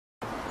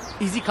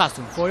Easy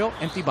costume, foil,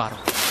 empty bottle.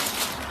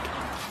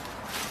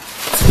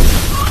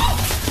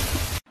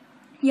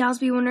 Y'all's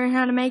be wondering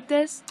how to make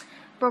this?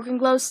 Broken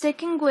glow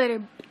stick and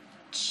glitter.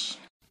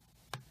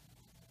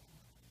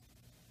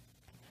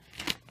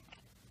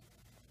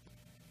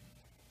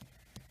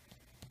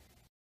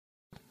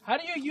 How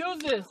do you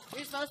use this?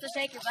 You're supposed to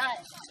shake your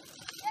butt.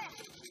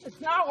 It's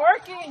not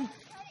working.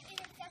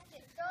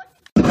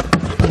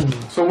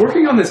 So I'm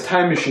working on this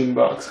time machine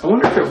box. I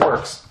wonder if it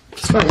works.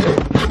 Let's find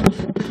out.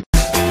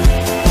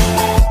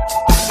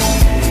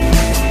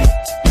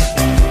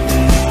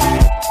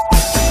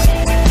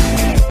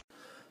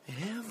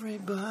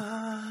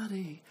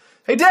 Everybody.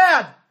 Hey,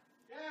 Dad!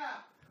 Yeah?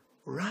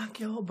 Rock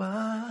your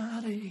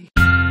body.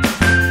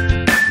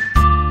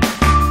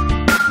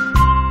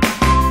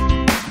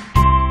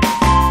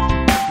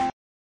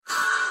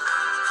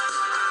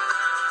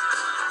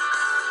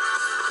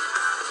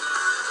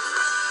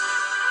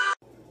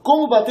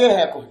 Como bater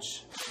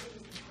recordes?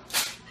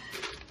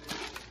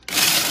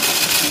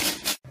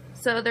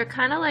 So they're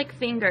kind of like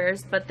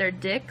fingers, but they're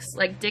dicks,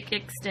 like dick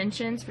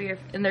extensions for your,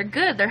 and they're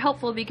good. They're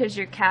helpful because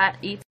your cat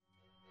eats.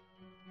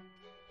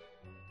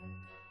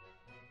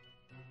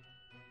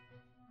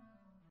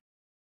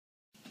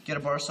 Get a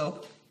bar of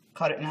soap,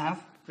 cut it in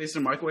half, place it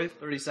in the microwave,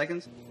 30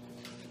 seconds.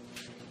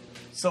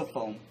 Soap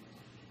foam.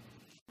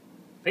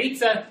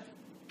 Pizza.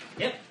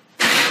 Yep.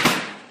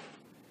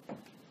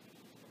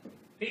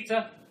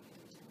 Pizza.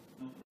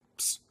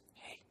 Psst.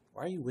 Hey,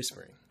 why are you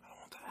whispering? I don't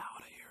want the owl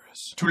to hear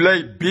us. Too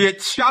late,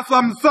 bitch. Got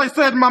something to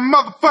say it in my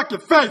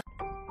motherfucking face.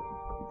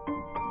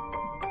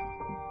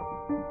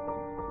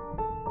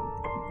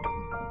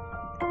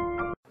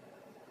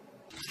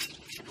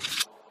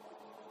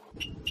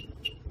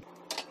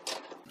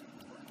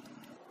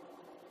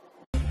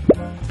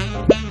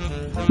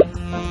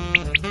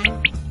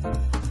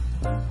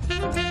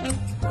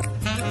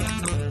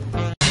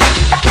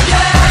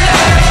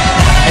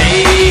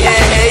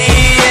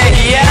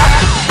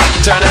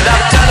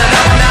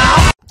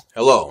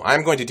 Hello,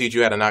 I'm going to teach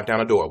you how to knock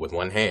down a door with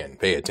one hand.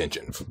 Pay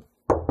attention.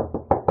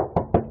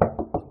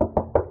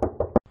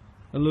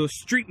 A little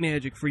street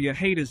magic for you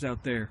haters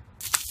out there.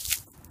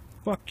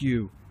 Fuck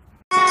you.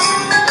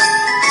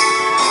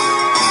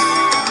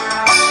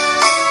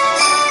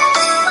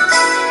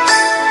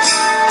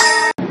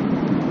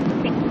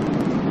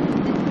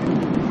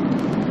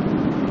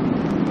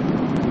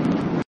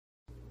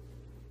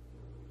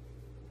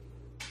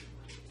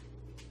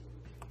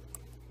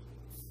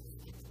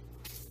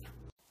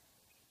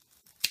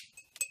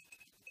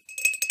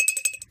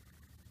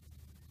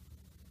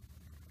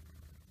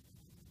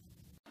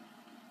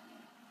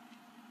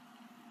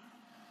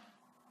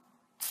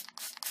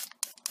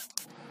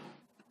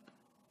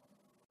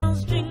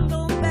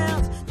 Jingle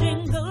bells,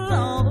 jingle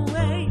all the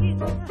way.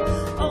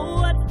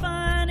 Oh, what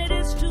fun it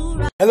is to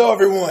ride. Hello,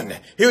 everyone.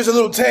 Here's a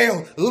little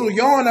tale, a little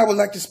yarn I would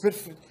like to spit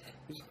for...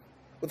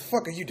 What the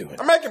fuck are you doing?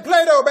 I'm making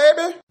Play-Doh,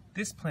 baby!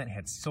 This plant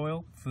had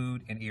soil,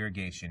 food, and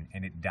irrigation,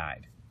 and it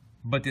died.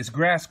 But this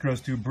grass grows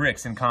through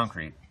bricks and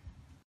concrete.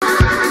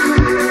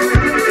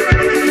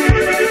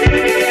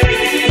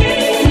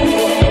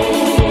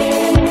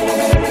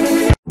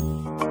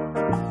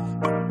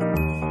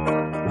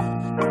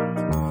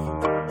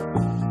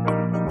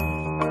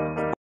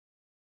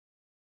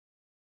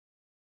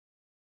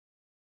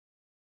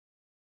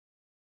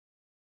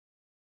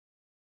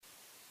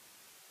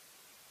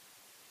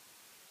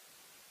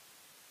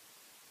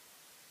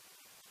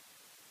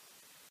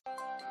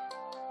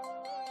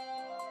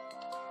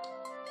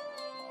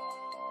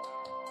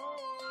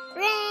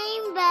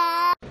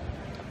 Rainbow.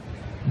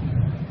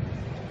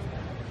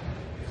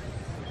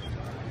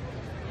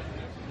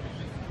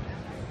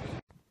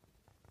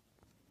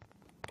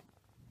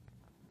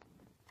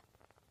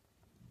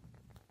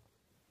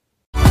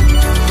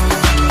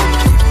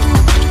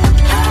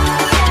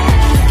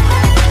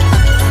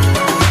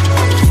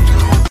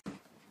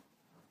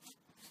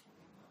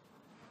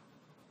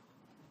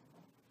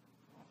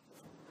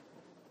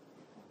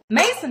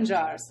 Mason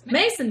jars.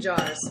 Mason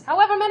jars.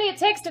 However many it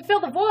takes to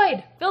fill the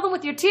void. Fill them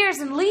with your tears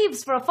and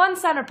leaves for a fun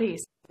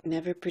centerpiece.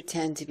 Never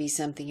pretend to be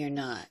something you're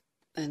not.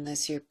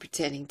 Unless you're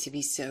pretending to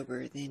be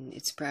sober, then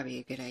it's probably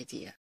a good idea.